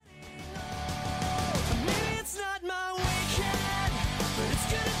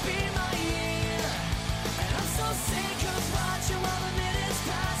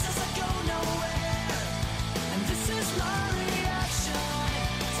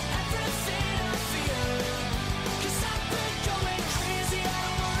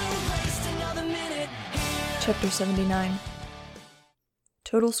Chapter 79.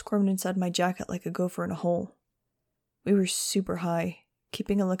 Total squirmed inside my jacket like a gopher in a hole. We were super high,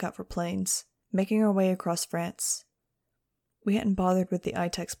 keeping a lookout for planes, making our way across France. We hadn't bothered with the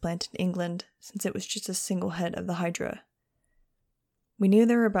ITEX plant in England, since it was just a single head of the Hydra. We knew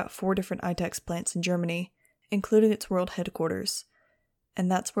there were about 4 different ITEX plants in Germany, including its world headquarters,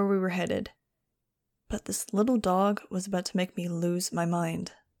 and that's where we were headed. But this little dog was about to make me lose my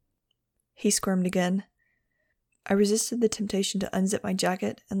mind. He squirmed again. I resisted the temptation to unzip my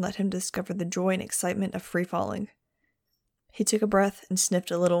jacket and let him discover the joy and excitement of free-falling. He took a breath and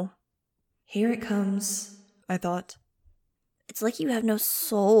sniffed a little. "Here it comes," I thought. "It's like you have no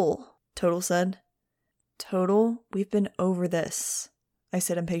soul," Total said. "Total, we've been over this," I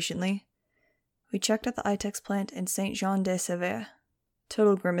said impatiently. We checked out the ITEX plant in Saint-Jean-de-Sévère.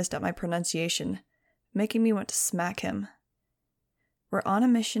 Total grimaced at my pronunciation, making me want to smack him. We're on a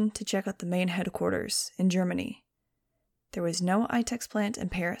mission to check out the main headquarters in Germany. There was no ITEX plant in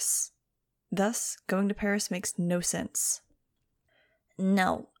Paris. Thus, going to Paris makes no sense.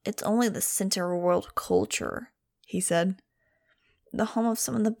 "No, it's only the center of world culture," he said. "The home of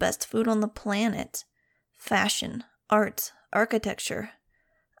some of the best food on the planet. Fashion, art, architecture.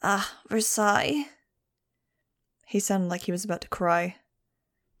 Ah, Versailles." He sounded like he was about to cry.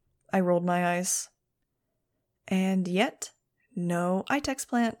 I rolled my eyes. "And yet, no ITEX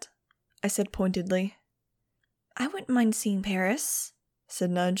plant," I said pointedly. "I wouldn't mind seeing Paris,"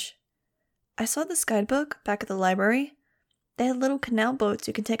 said Nudge. "I saw this guidebook back at the library. They had little canal boats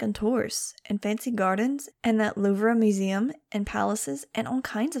you can take on tours, and fancy gardens, and that Louvre museum, and palaces, and all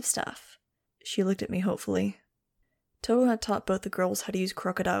kinds of stuff." She looked at me hopefully. Total had taught both the girls how to use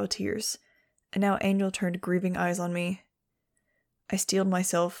crocodile tears, and now Angel turned grieving eyes on me. I steeled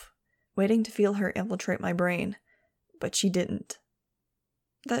myself, waiting to feel her infiltrate my brain, but she didn't.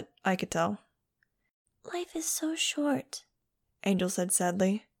 That I could tell. "Life is so short," Angel said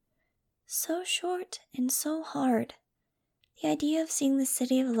sadly. "So short and so hard. The idea of seeing the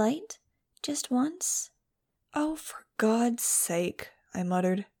city of light, just once." "Oh, for God's sake," I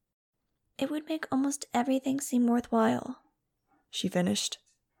muttered. "It would make almost everything seem worthwhile," she finished.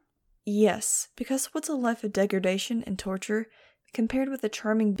 "Yes, because what's a life of degradation and torture compared with the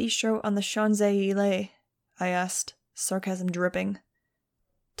charming bistro on the Champs-Élysées?" I asked, sarcasm dripping.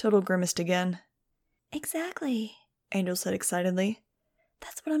 Total grimaced again. "Exactly," Angel said excitedly.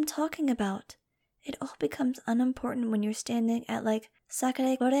 "That's what I'm talking about. It all becomes unimportant when you're standing at,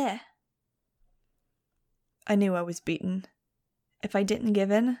 Sacré-Cœur." I knew I was beaten. If I didn't give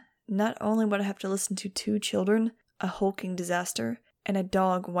in, not only would I have to listen to 2 children, a hulking disaster, and a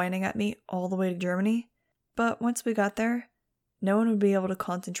dog whining at me all the way to Germany, but once we got there, no one would be able to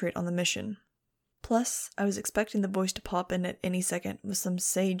concentrate on the mission. Plus, I was expecting the voice to pop in at any second with some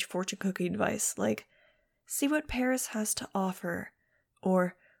sage fortune cookie advice like, "See what Paris has to offer,"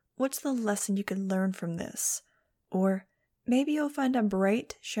 or "What's the lesson you can learn from this?" or "Maybe you'll find a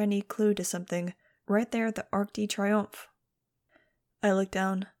bright, shiny clue to something right there at the Arc de Triomphe." I looked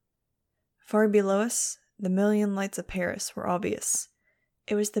down. Far below us, the million lights of Paris were obvious.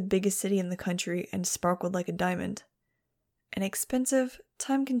 It was the biggest city in the country and sparkled like a diamond. An expensive,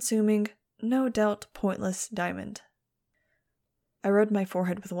 time-consuming, no doubt pointless diamond. I rubbed my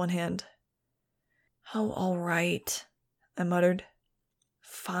forehead with one hand. "Oh, all right," I muttered.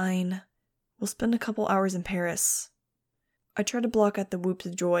 "Fine. We'll spend a couple hours in Paris." I tried to block out the whoops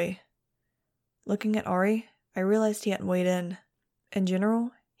of joy. Looking at Ari, I realized he hadn't weighed in. In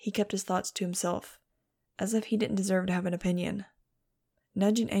general, he kept his thoughts to himself, as if he didn't deserve to have an opinion.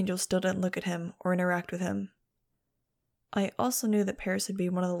 Nudge and Angel still didn't look at him or interact with him. I also knew that Paris would be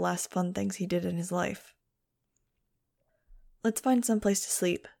one of the last fun things he did in his life. "Let's find some place to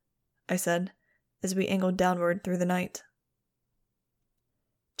sleep," I said, as we angled downward through the night.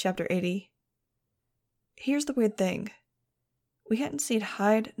 Chapter 80. Here's the weird thing. We hadn't seen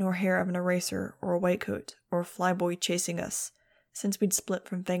hide nor hair of an eraser or a whitecoat or a flyboy chasing us since we'd split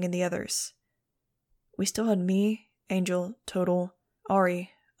from Fang and the others. We still had me, Angel, Total,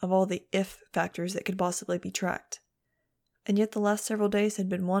 Ari, of all the if factors that could possibly be tracked. And yet the last several days had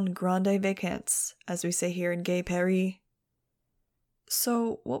been one grande vacance, as we say here in gay Paris.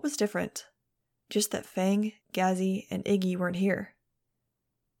 So, what was different? Just that Fang, Gazzy, and Iggy weren't here.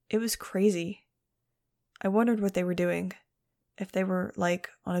 It was crazy. I wondered what they were doing. If they were,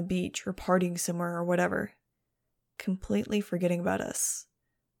 on a beach or partying somewhere or whatever. Completely forgetting about us.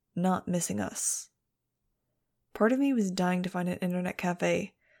 Not missing us. Part of me was dying to find an internet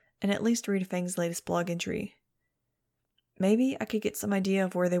cafe and at least read Fang's latest blog entry. Maybe I could get some idea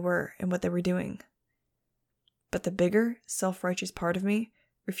of where they were and what they were doing. But the bigger, self-righteous part of me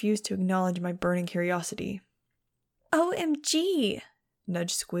refused to acknowledge my burning curiosity. OMG!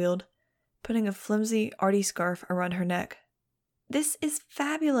 Nudge squealed, putting a flimsy, arty scarf around her neck. This is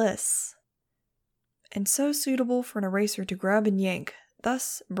fabulous! And so suitable for an eraser to grab and yank,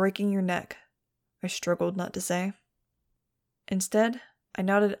 thus breaking your neck, I struggled not to say. Instead, I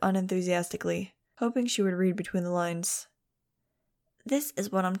nodded unenthusiastically, hoping she would read between the lines. This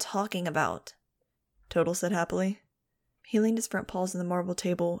is what I'm talking about, Total said happily. He leaned his front paws on the marble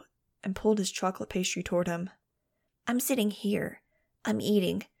table and pulled his chocolate pastry toward him. I'm sitting here. I'm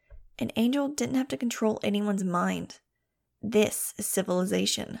eating. And Angel didn't have to control anyone's mind. This is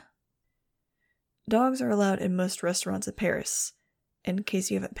civilization. Dogs are allowed in most restaurants in Paris, in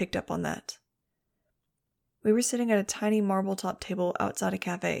case you haven't picked up on that. We were sitting at a tiny marble-top table outside a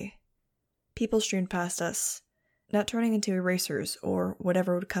cafe. People streamed past us, not turning into erasers or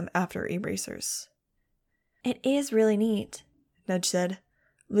whatever would come after erasers. It is really neat, Nudge said,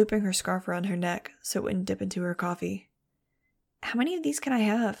 looping her scarf around her neck so it wouldn't dip into her coffee. How many of these can I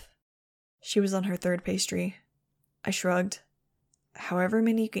have? She was on her third pastry. I shrugged. However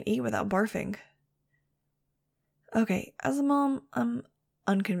many you can eat without barfing. Okay, as a mom, I'm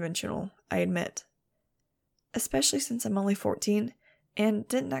unconventional, I admit. Especially since I'm only 14 and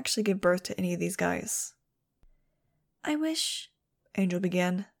didn't actually give birth to any of these guys. I wish... Angel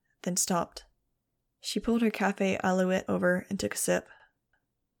began, then stopped. She pulled her Café Alouette over and took a sip.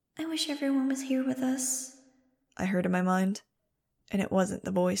 I wish everyone was here with us, I heard in my mind, and it wasn't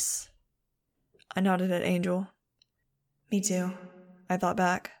the voice. I nodded at Angel. Me too, I thought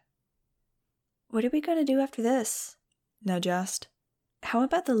back. What are we going to do after this? Nudge asked. How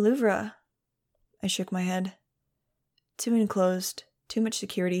about the Louvre? I shook my head. Too enclosed, too much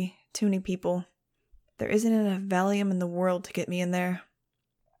security, too many people. There isn't enough Valium in the world to get me in there.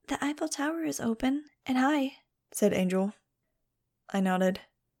 The Eiffel Tower is open and high, said Angel. I nodded.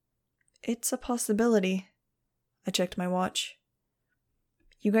 It's a possibility. I checked my watch.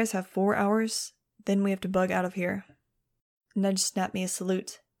 You guys have 4 hours, then we have to bug out of here. Nudge snapped me a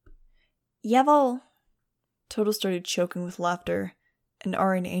salute. Jawohl! Total started choking with laughter, and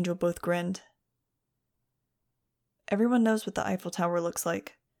Ari and Angel both grinned. Everyone knows what the Eiffel Tower looks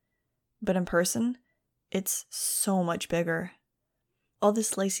like, but in person, it's so much bigger. All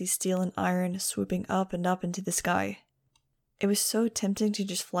this lacy steel and iron swooping up and up into the sky. It was so tempting to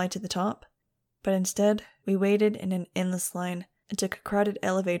just fly to the top, but instead, we waited in an endless line and took a crowded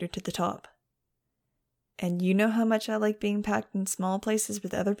elevator to the top. And you know how much I like being packed in small places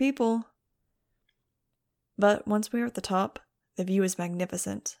with other people. But once we were at the top, the view was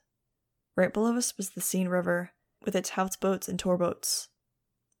magnificent. Right below us was the Seine River, with its houseboats and tour boats.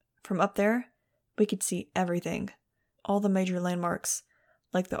 From up there, we could see everything, all the major landmarks,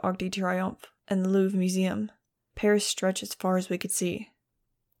 like the Arc de Triomphe and the Louvre Museum. Paris stretched as far as we could see.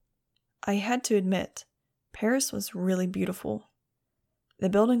 I had to admit, Paris was really beautiful. The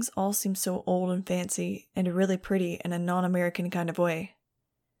buildings all seemed so old and fancy, and really pretty in a non-American kind of way.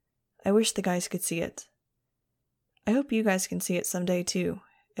 I wish the guys could see it. I hope you guys can see it someday too,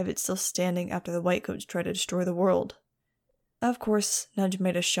 if it's still standing after the whitecoats try to destroy the world. Of course, Nudge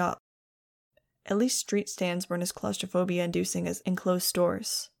made us shop. At least street stands weren't as claustrophobia-inducing as enclosed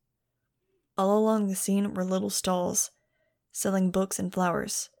stores. All along the Seine were little stalls, selling books and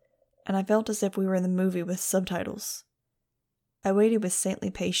flowers, and I felt as if we were in the movie with subtitles. I waited with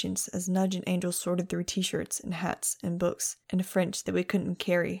saintly patience as Nudge and Angel sorted through t-shirts and hats and books and French that we couldn't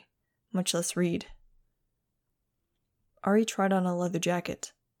carry, much less read. Ari tried on a leather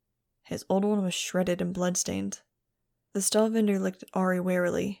jacket. His old one was shredded and bloodstained. The stall vendor looked at Ari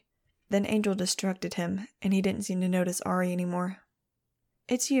warily. Then Angel distracted him, and he didn't seem to notice Ari anymore.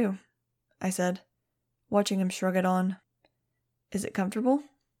 It's you, I said, watching him shrug it on. Is it comfortable?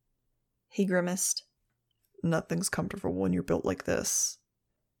 He grimaced. Nothing's comfortable when you're built like this.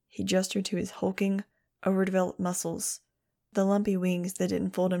 He gestured to his hulking, overdeveloped muscles, the lumpy wings that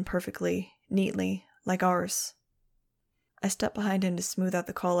didn't fold in perfectly, neatly, like ours. I stepped behind him to smooth out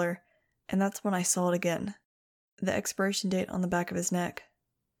the collar, and that's when I saw it again. The expiration date on the back of his neck.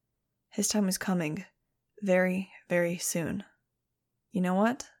 His time was coming. Very, very soon. You know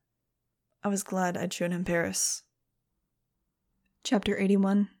what? I was glad I'd shown him Paris. Chapter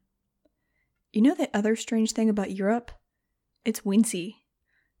 81. You know the other strange thing about Europe? It's wincy.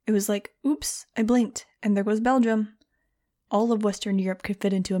 It was like, oops, I blinked, and there goes Belgium. All of Western Europe could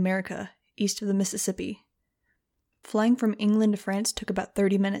fit into America, east of the Mississippi. Flying from England to France took about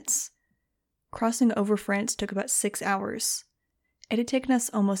 30 minutes. Crossing over France took about 6 hours. It had taken us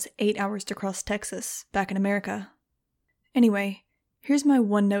almost 8 hours to cross Texas, back in America. Anyway, here's my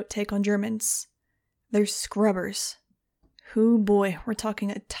one-note take on Germans. They're scrubbers. Hoo boy, we're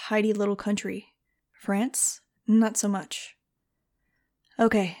talking a tidy little country. France? Not so much.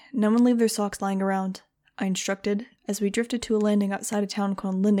 Okay, no one leave their socks lying around, I instructed as we drifted to a landing outside a town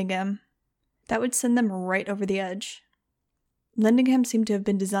called Lindingham. That would send them right over the edge. Lindingham seemed to have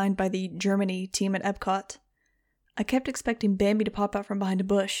been designed by the Germany team at Epcot. I kept expecting Bambi to pop out from behind a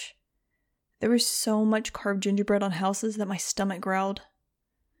bush. There was so much carved gingerbread on houses that my stomach growled.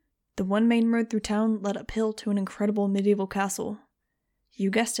 The one main road through town led uphill to an incredible medieval castle.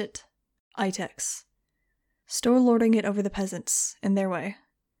 You guessed it, Itex. Still lording it over the peasants, in their way.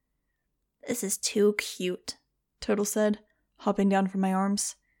 This is too cute, Total said, hopping down from my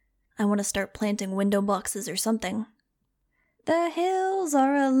arms. I want to start planting window boxes or something. The hills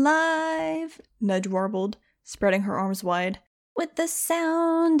are alive, Nudge warbled, spreading her arms wide. With the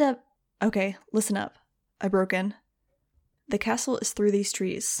sound of... Okay, listen up, I broke in. The castle is through these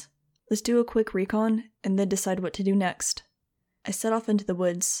trees. Let's do a quick recon, and then decide what to do next. I set off into the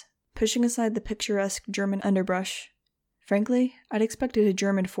woods, pushing aside the picturesque German underbrush. Frankly, I'd expected a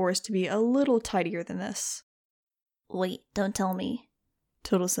German forest to be a little tidier than this. Wait, don't tell me,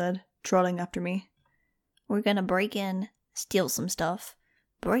 Total said, trotting after me. We're gonna break in, steal some stuff,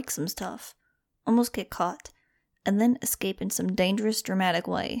 break some stuff, almost get caught, and then escape in some dangerous, dramatic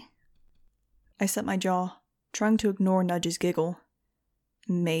way. I set my jaw, trying to ignore Nudge's giggle.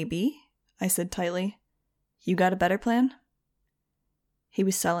 Maybe, I said tightly. You got a better plan? He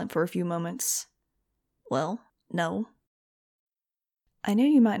was silent for a few moments. Well, no. I knew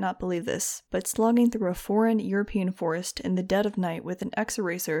you might not believe this, but slogging through a foreign European forest in the dead of night with an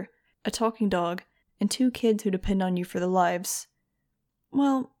ex-eraser, a talking dog, and 2 kids who depend on you for their lives,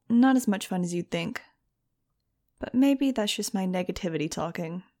 well, not as much fun as you'd think. But maybe that's just my negativity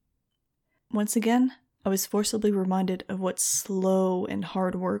talking. Once again, I was forcibly reminded of what slow and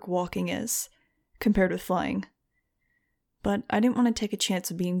hard work walking is, compared with flying. But I didn't want to take a chance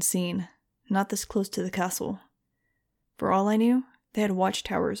of being seen, not this close to the castle. For all I knew, they had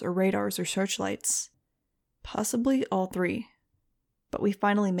watchtowers or radars or searchlights. Possibly all 3. But we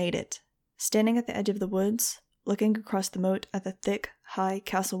finally made it. Standing at the edge of the woods, looking across the moat at the thick, high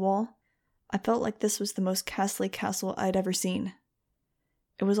castle wall, I felt like this was the most castle I'd ever seen.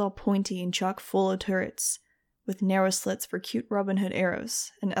 It was all pointy and chock full of turrets, with narrow slits for cute Robin Hood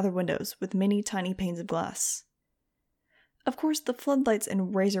arrows, and other windows with many tiny panes of glass. Of course, the floodlights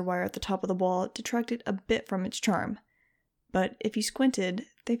and razor wire at the top of the wall detracted a bit from its charm, but if you squinted,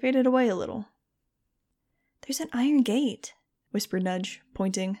 they faded away a little. There's an iron gate, whispered Nudge,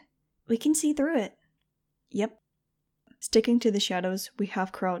 pointing. We can see through it. Yep. Sticking to the shadows, we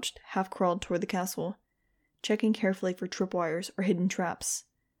half-crouched, half-crawled toward the castle, checking carefully for tripwires or hidden traps.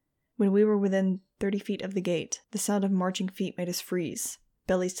 When we were within 30 feet of the gate, the sound of marching feet made us freeze,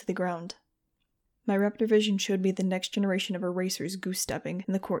 bellies to the ground. My raptor vision showed me the next generation of erasers goose-stepping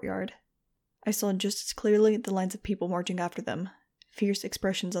in the courtyard. I saw just as clearly the lines of people marching after them, fierce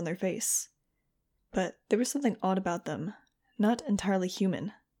expressions on their face. But there was something odd about them, not entirely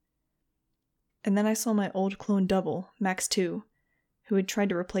human. And then I saw my old clone double, Max 2, who had tried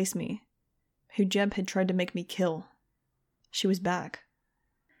to replace me, who Jeb had tried to make me kill. She was back.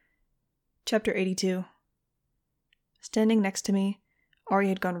 Chapter 82. Standing next to me, Ari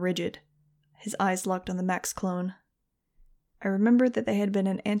had gone rigid, his eyes locked on the Max clone. I remembered that they had been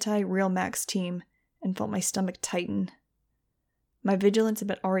an anti-real Max team, and felt my stomach tighten. My vigilance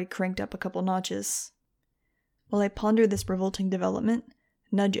about Ari cranked up a couple notches. While I pondered this revolting development,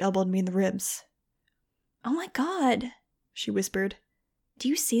 Nudge elbowed me in the ribs. Oh my god, she whispered. Do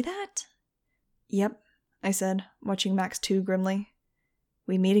you see that? Yep, I said, watching Max 2 grimly.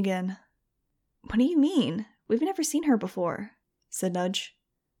 We meet again. What do you mean? We've never seen her before, said Nudge.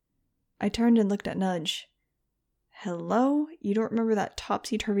 I turned and looked at Nudge. Hello? You don't remember that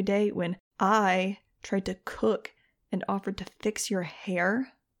topsy-turvy day when I tried to cook and offered to fix your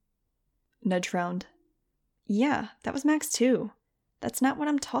hair? Nudge frowned. Yeah, that was Max 2. That's not what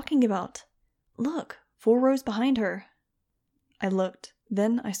I'm talking about. Look, 4 rows behind her. I looked.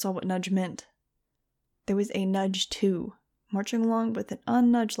 Then I saw what Nudge meant. There was a Nudge 2, marching along with an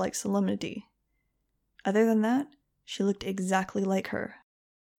un-Nudge-like solemnity. Other than that, she looked exactly like her.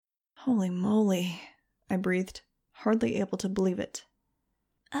 Holy moly, I breathed, hardly able to believe it.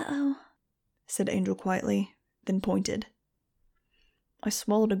 Uh-oh, said Angel quietly, then pointed. I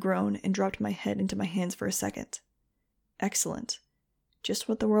swallowed a groan and dropped my head into my hands for a second. Excellent. Just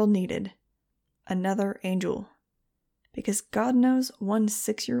what the world needed. Another angel. Because God knows 1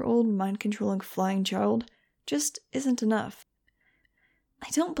 6-year-old mind-controlling flying child just isn't enough.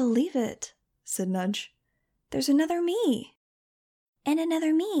 I don't believe it, said Nudge. There's another me. And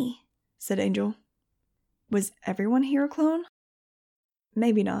another me, said Angel. Was everyone here a clone?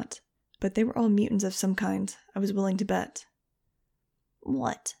 Maybe not. but they were all mutants of some kind, I was willing to bet.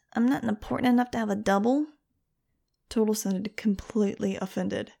 What? I'm not important enough to have a double? Total sounded completely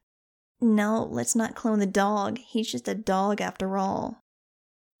offended. No, let's not clone the dog. He's just a dog after all.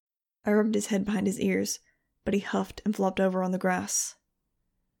 I rubbed his head behind his ears, but he huffed and flopped over on the grass.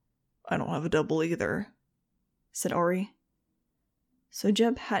 I don't have a double either, said Ori. So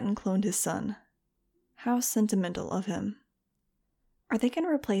Jeb hadn't cloned his son. How sentimental of him. Are they going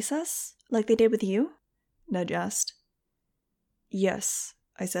to replace us, like they did with you? Nudge asked. Yes,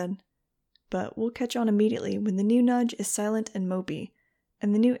 I said, but we'll catch on immediately when the new Nudge is silent and mopey,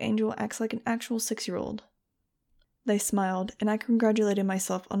 and the new Angel acts like an actual 6-year-old. They smiled, and I congratulated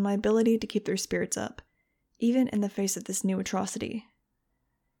myself on my ability to keep their spirits up, even in the face of this new atrocity.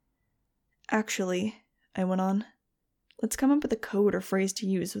 Actually, I went on, let's come up with a code or phrase to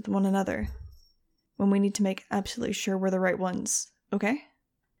use with one another, when we need to make absolutely sure we're the right ones, okay?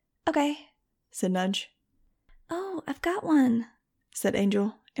 Okay, said Nudge. Oh, I've got one, said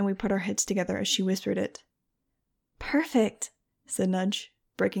Angel, and we put our heads together as she whispered it. Perfect, said Nudge,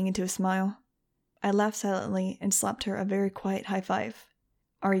 breaking into a smile. I laughed silently and slapped her a very quiet high five.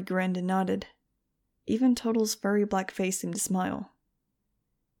 Ari grinned and nodded. Even Total's furry black face seemed to smile.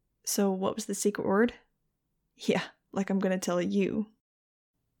 So what was the secret word? Yeah, like I'm gonna tell you.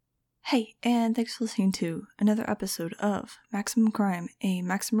 Hey, and thanks for listening to another episode of Maximum Crime, a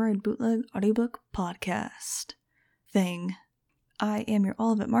Maximum bootleg audiobook podcast thing. I am your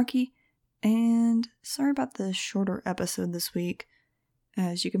all of it Marky, and sorry about the shorter episode this week.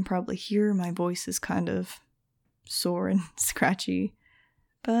 As you can probably hear, my voice is kind of sore and scratchy,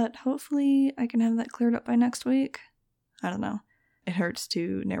 but hopefully I can have that cleared up by next week. I don't know. It hurts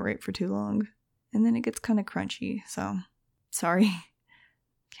to narrate for too long, and then it gets kind of crunchy, so sorry.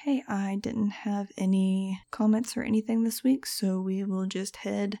 Okay, I didn't have any comments or anything this week, so we will just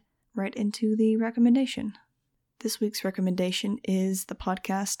head right into the recommendation. This week's recommendation is the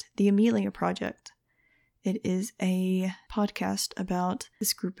podcast The Amelia Project. It is a podcast about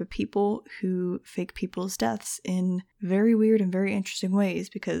this group of people who fake people's deaths in very weird and very interesting ways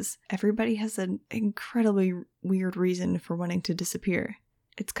because everybody has an incredibly weird reason for wanting to disappear.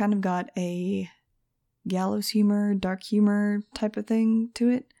 It's kind of got a gallows humor, dark humor type of thing to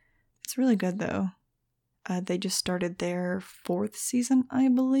it. It's really good though. They just started their 4th season, I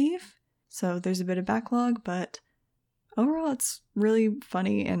believe. So there's a bit of backlog, but overall, it's really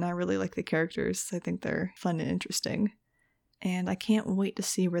funny, and I really like the characters. I think they're fun and interesting. And I can't wait to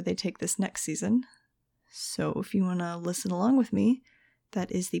see where they take this next season. So if you want to listen along with me,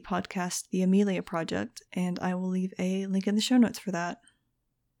 that is the podcast The Amelia Project, and I will leave a link in the show notes for that.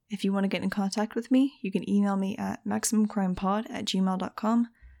 If you want to get in contact with me, you can email me at maximumcrimepod@gmail.com,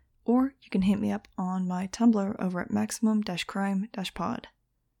 or you can hit me up on my Tumblr over at maximum-crime-pod.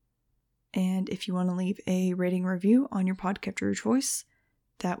 And if you want to leave a rating review on your podcatcher of choice,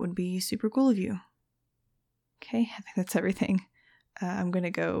 that would be super cool of you. Okay, I think that's everything. I'm going to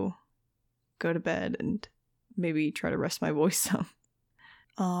go to bed and maybe try to rest my voice some.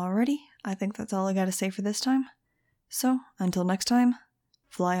 Alrighty, I think that's all I got to say for this time. So, until next time,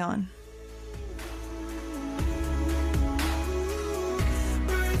 fly on.